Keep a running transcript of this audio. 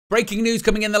Breaking news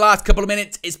coming in the last couple of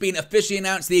minutes. It's been officially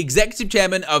announced the executive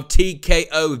chairman of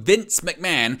TKO, Vince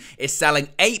McMahon, is selling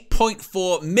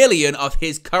 8.4 million of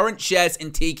his current shares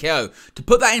in TKO. To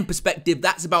put that in perspective,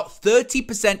 that's about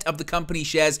 30% of the company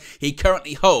shares he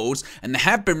currently holds. And there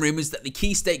have been rumors that the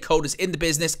key stakeholders in the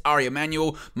business, Ari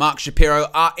Emanuel, Mark Shapiro,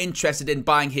 are interested in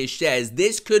buying his shares.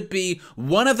 This could be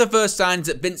one of the first signs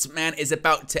that Vince McMahon is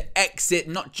about to exit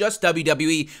not just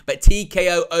WWE, but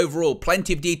TKO overall.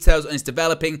 Plenty of details on his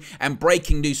developing and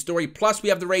breaking news story. Plus, we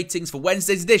have the ratings for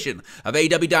Wednesday's edition of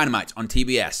AEW Dynamite on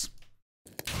TBS.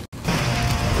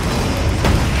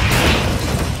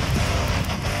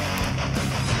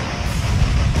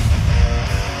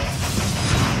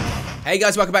 Hey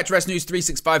guys, welcome back to Wrestling News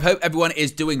 365. Hope everyone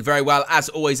is doing very well. As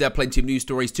always, there are plenty of news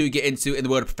stories to get into in the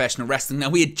world of professional wrestling. Now,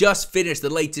 we had just finished the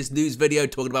latest news video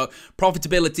talking about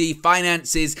profitability,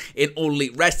 finances in All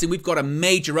Elite Wrestling. We've got a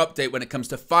major update when it comes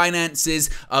to finances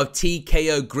of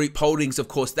TKO Group Holdings, of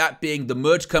course, that being the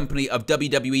merged company of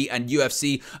WWE and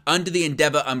UFC under the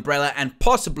Endeavor umbrella, and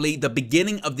possibly the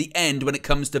beginning of the end when it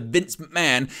comes to Vince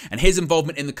McMahon and his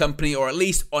involvement in the company, or at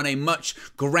least on a much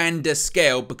grander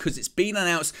scale, because it's been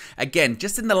announced again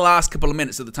just in the last couple of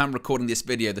minutes of the time recording this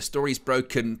video. The story's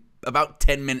broken about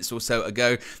 10 minutes or so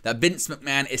ago that Vince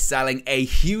McMahon is selling a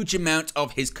huge amount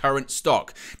of his current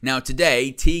stock. Now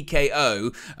today,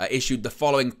 TKO issued the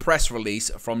following press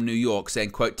release from New York saying,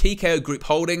 quote, TKO Group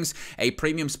Holdings, a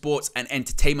premium sports and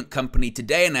entertainment company,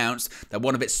 today announced that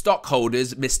one of its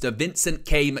stockholders, Mr. Vincent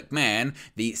K. McMahon,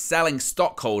 the selling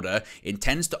stockholder,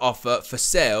 intends to offer for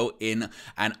sale in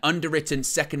an underwritten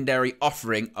secondary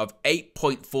offering of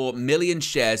 8.4 million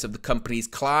shares of the company's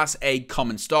Class A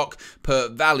common stock per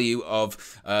value of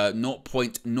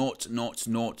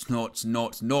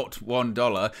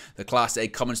 $0.00001, the Class A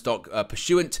common stock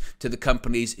pursuant to the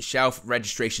company's shelf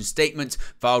registration statement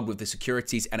filed with the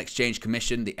Securities and Exchange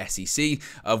Commission, the SEC,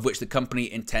 of which the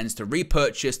company intends to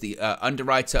repurchase the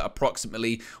underwriter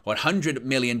approximately $100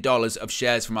 million of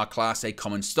shares from our Class A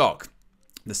common stock.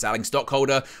 The selling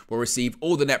stockholder will receive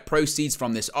all the net proceeds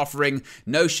from this offering.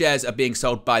 No shares are being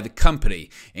sold by the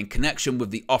company. In connection with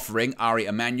the offering, Ari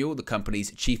Emanuel, the company's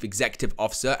chief executive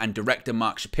officer, and director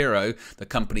Mark Shapiro, the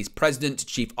company's president,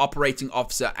 chief operating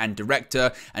officer, and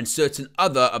director, and certain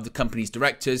other of the company's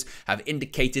directors have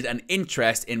indicated an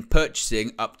interest in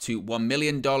purchasing up to $1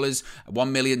 million,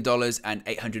 $1 million, and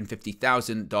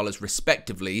 $850,000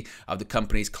 respectively of the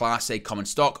company's Class A common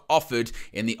stock offered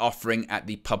in the offering at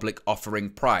the public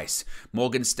offering price.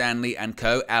 Morgan Stanley &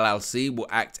 Co. LLC will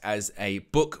act as a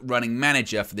book-running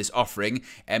manager for this offering.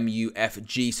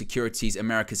 MUFG Securities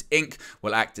Americas Inc.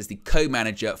 will act as the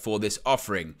co-manager for this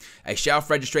offering. A shelf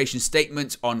registration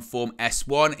statement on Form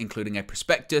S-1, including a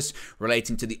prospectus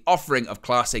relating to the offering of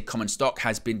Class A common stock,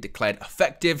 has been declared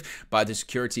effective by the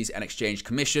Securities and Exchange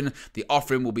Commission. The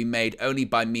offering will be made only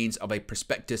by means of a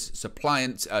prospectus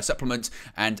supplement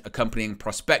and accompanying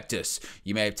prospectus.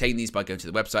 You may obtain these by going to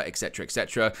the website, etc., etc.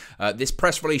 This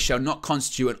press release shall not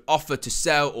constitute an offer to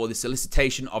sell or the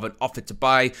solicitation of an offer to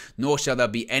buy, nor shall there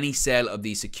be any sale of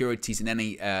these securities in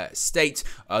any state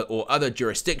or other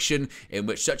jurisdiction in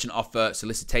which such an offer,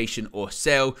 solicitation, or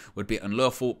sale would be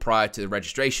unlawful prior to the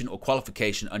registration or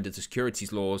qualification under the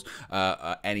securities laws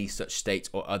any such state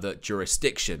or other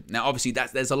jurisdiction. Now, obviously,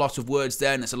 there's a lot of words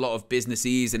there, and it's a lot of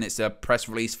businessese, and it's a press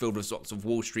release filled with lots of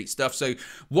Wall Street stuff. So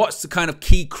what's the kind of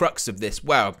key crux of this?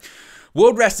 Well,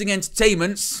 World Wrestling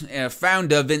Entertainment's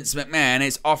founder Vince McMahon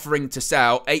is offering to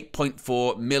sell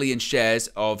 8.4 million shares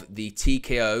of the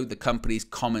TKO, the company's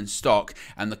common stock,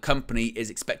 and the company is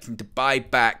expecting to buy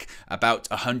back about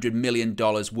 $100 million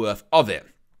worth of it.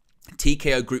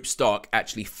 TKO Group stock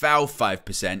actually fell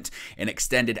 5% in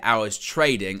extended hours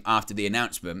trading after the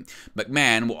announcement.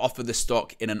 McMahon will offer the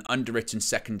stock in an underwritten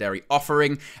secondary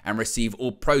offering and receive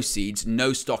all proceeds.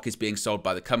 No stock is being sold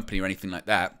by the company or anything like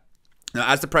that. Now,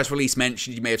 as the press release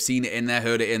mentioned, you may have seen it in there,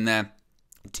 heard it in there,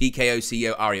 TKO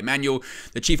CEO Ari Emanuel,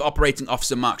 the chief operating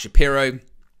officer Mark Shapiro,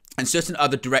 and certain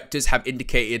other directors have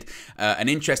indicated an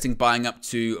interest in buying up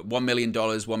to $1 million,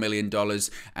 $1 million,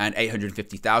 and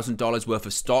 $850,000 worth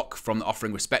of stock from the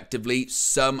offering respectively.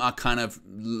 Some are kind of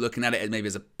looking at it as maybe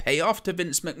as a payoff to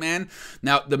Vince McMahon.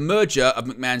 Now, the merger of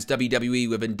McMahon's WWE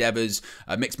with Endeavor's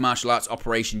mixed martial arts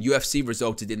operation UFC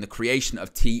resulted in the creation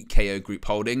of TKO Group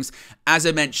Holdings. As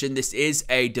I mentioned, this is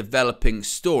a developing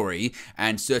story,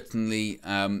 and certainly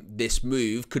this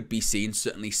move could be seen,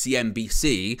 certainly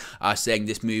CNBC are saying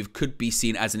this move could be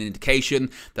seen as an indication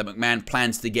that McMahon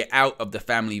plans to get out of the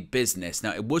family business.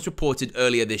 Now, it was reported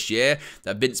earlier this year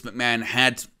that Vince McMahon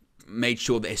had made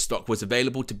sure that his stock was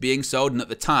available to being sold, and at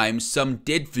the time, some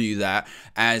did view that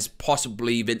as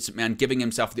possibly Vince McMahon giving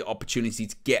himself the opportunity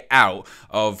to get out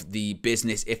of the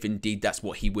business if indeed that's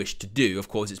what he wished to do. Of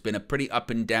course, it's been a pretty up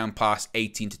and down past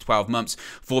 18 to 12 months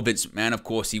for Vince McMahon. Of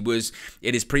course, he was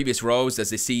in his previous roles as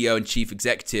the CEO and chief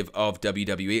executive of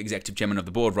WWE, executive chairman of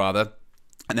the board rather.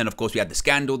 And then, of course, we had the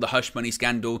scandal, the hush money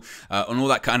scandal, and all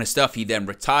that kind of stuff. He then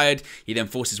retired. He then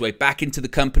forced his way back into the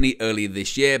company earlier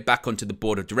this year, back onto the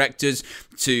board of directors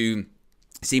to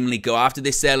seemingly go after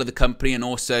this sale of the company and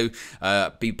also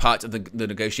be part of the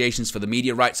negotiations for the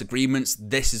media rights agreements.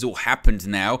 This has all happened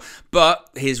now, but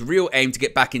his real aim to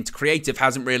get back into creative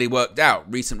hasn't really worked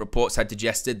out. Recent reports had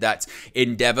suggested that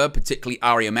Endeavor, particularly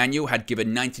Ari Emanuel, had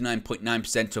given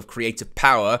 99.9% of creative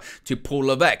power to Paul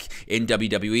Levesque in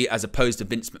WWE as opposed to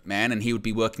Vince McMahon, and he would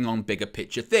be working on bigger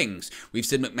picture things. We've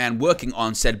seen McMahon working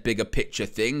on said bigger picture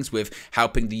things with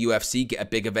helping the UFC get a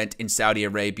big event in Saudi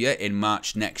Arabia in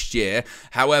March next year.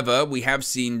 However, we have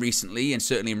seen recently, and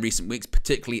certainly in recent weeks,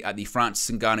 particularly at the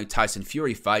Francis Ngannou-Tyson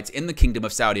Fury fight in the Kingdom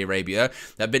of Saudi Arabia,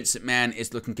 that Vince McMahon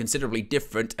is looking considerably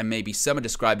different, and maybe some are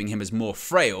describing him as more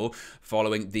frail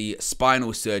following the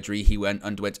spinal surgery he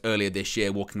underwent earlier this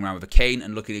year, walking around with a cane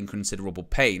and looking in considerable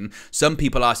pain. Some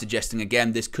people are suggesting,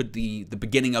 again, this could be the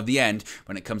beginning of the end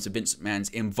when it comes to Vince McMahon's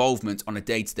involvement on a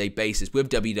day-to-day basis with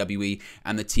WWE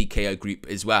and the TKO group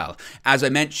as well. As I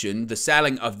mentioned, the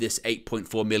selling of this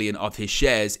 8.4 million of his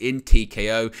shares in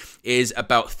TKO is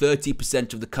about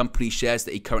 30% of the company shares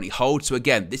that he currently holds. So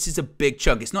again, this is a big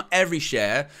chunk. It's not every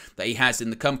share that he has in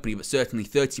the company, but certainly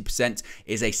 30%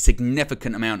 is a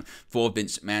significant amount for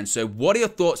Vince McMahon. So what are your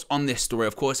thoughts on this story?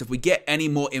 Of course, if we get any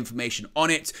more information on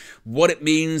it, what it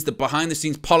means, the behind the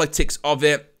scenes politics of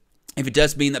it, if it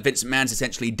does mean that Vince McMahon's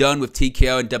essentially done with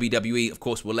TKO and WWE, of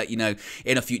course, we'll let you know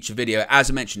in a future video. As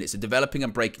I mentioned, it's a developing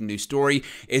and breaking news story.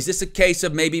 Is this a case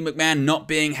of maybe McMahon not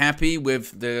being happy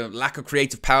with the lack of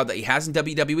creative power that he has in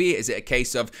WWE? Is it a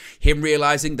case of him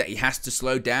realizing that he has to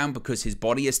slow down because his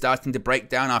body is starting to break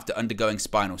down after undergoing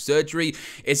spinal surgery?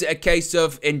 Is it a case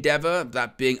of Endeavor,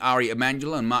 that being Ari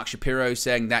Emanuel and Mark Shapiro,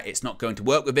 saying that it's not going to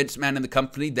work with Vince McMahon in the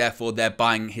company, therefore they're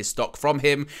buying his stock from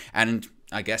him and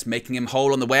I guess making him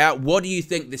whole on the way out? What do you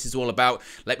think this is all about?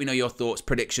 Let me know your thoughts,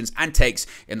 predictions, and takes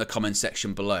in the comment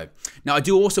section below. Now, I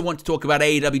do also want to talk about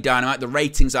AEW Dynamite. The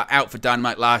ratings are out for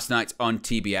Dynamite last night on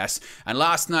TBS. And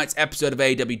last night's episode of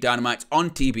AEW Dynamite on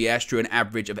TBS drew an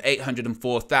average of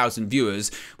 804,000 viewers,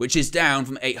 which is down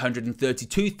from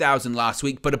 832,000 last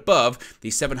week, but above the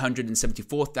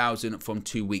 774,000 from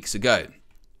 2 weeks ago.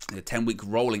 The 10-week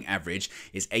rolling average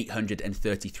is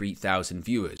 833,000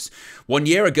 viewers. 1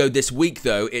 year ago this week,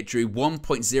 though, it drew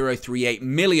 1.038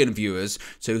 million viewers,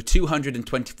 so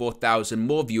 224,000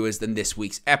 more viewers than this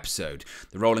week's episode.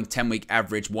 The rolling 10-week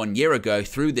average 1 year ago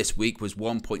through this week was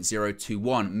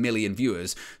 1.021 million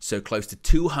viewers, so close to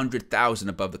 200,000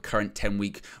 above the current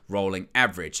 10-week rolling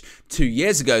average. 2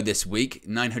 years ago this week,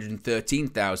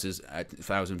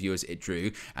 913,000 viewers it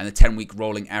drew, and the 10-week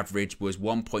rolling average was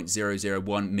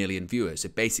 1.001 million viewers, so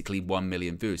basically 1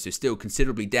 million viewers, so still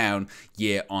considerably down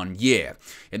year on year.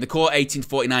 In the core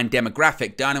 18-49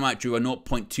 demographic, Dynamite drew a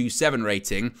 0.27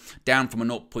 rating, down from a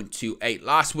 0.28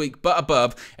 last week, but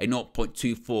above a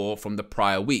 0.24 from the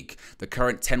prior week. The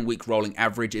current 10-week rolling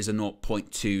average is a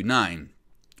 0.29.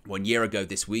 1 year ago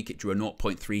this week, it drew a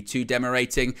 0.32 demo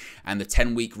rating, and the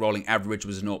 10-week rolling average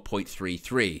was a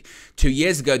 0.33. 2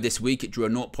 years ago this week, it drew a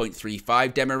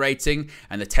 0.35 demo rating,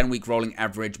 and the 10-week rolling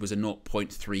average was a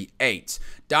 0.38.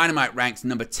 Dynamite ranked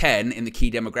number 10 in the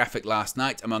key demographic last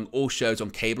night among all shows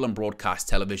on cable and broadcast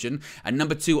television, and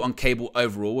number 2 on cable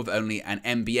overall, with only an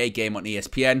NBA game on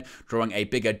ESPN drawing a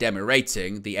bigger demo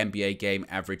rating. The NBA game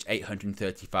averaged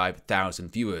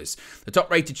 835,000 viewers. The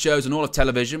top-rated shows on all of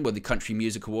television were the Country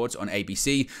Music Awards on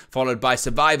ABC, followed by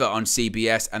Survivor on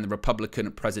CBS and the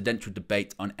Republican presidential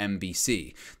debate on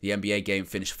NBC. The NBA game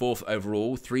finished 4th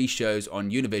overall. 3 shows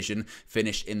on Univision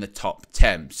finished in the top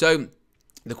 10. So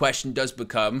the question does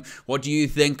become, what do you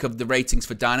think of the ratings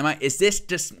for Dynamite? Is this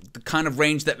just the kind of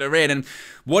range that they're in? And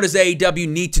what does AEW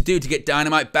need to do to get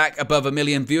Dynamite back above 1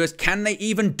 million viewers? Can they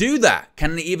even do that?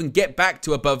 Can they even get back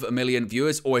to above 1 million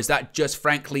viewers? Or is that just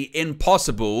frankly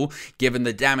impossible, given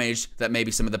the damage that maybe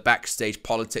some of the backstage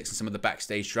politics and some of the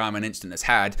backstage drama and incident has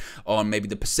had on maybe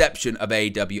the perception of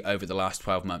AEW over the last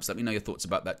 12 months? Let me know your thoughts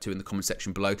about that too in the comment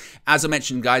section below. As I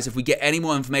mentioned, guys, if we get any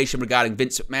more information regarding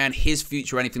Vince McMahon, his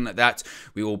future, or anything like that,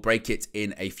 we will break it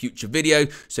in a future video.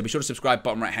 So be sure to subscribe,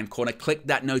 bottom right hand corner. Click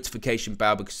that notification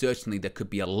bell, because certainly there could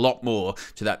be a lot more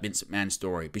to that Vince McMahon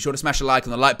story. Be sure to smash a like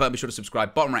on the like button. Be sure to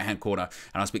subscribe, bottom right hand corner.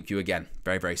 And I'll speak to you again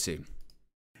very, very soon.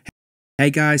 Hey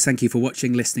guys, thank you for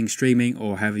watching, listening, streaming,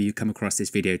 or however you come across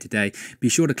this video today. Be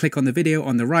sure to click on the video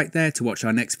on the right there to watch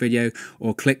our next video,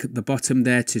 or click the bottom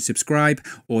there to subscribe,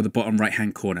 or the bottom right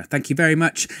hand corner. Thank you very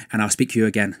much, and I'll speak to you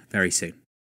again very soon.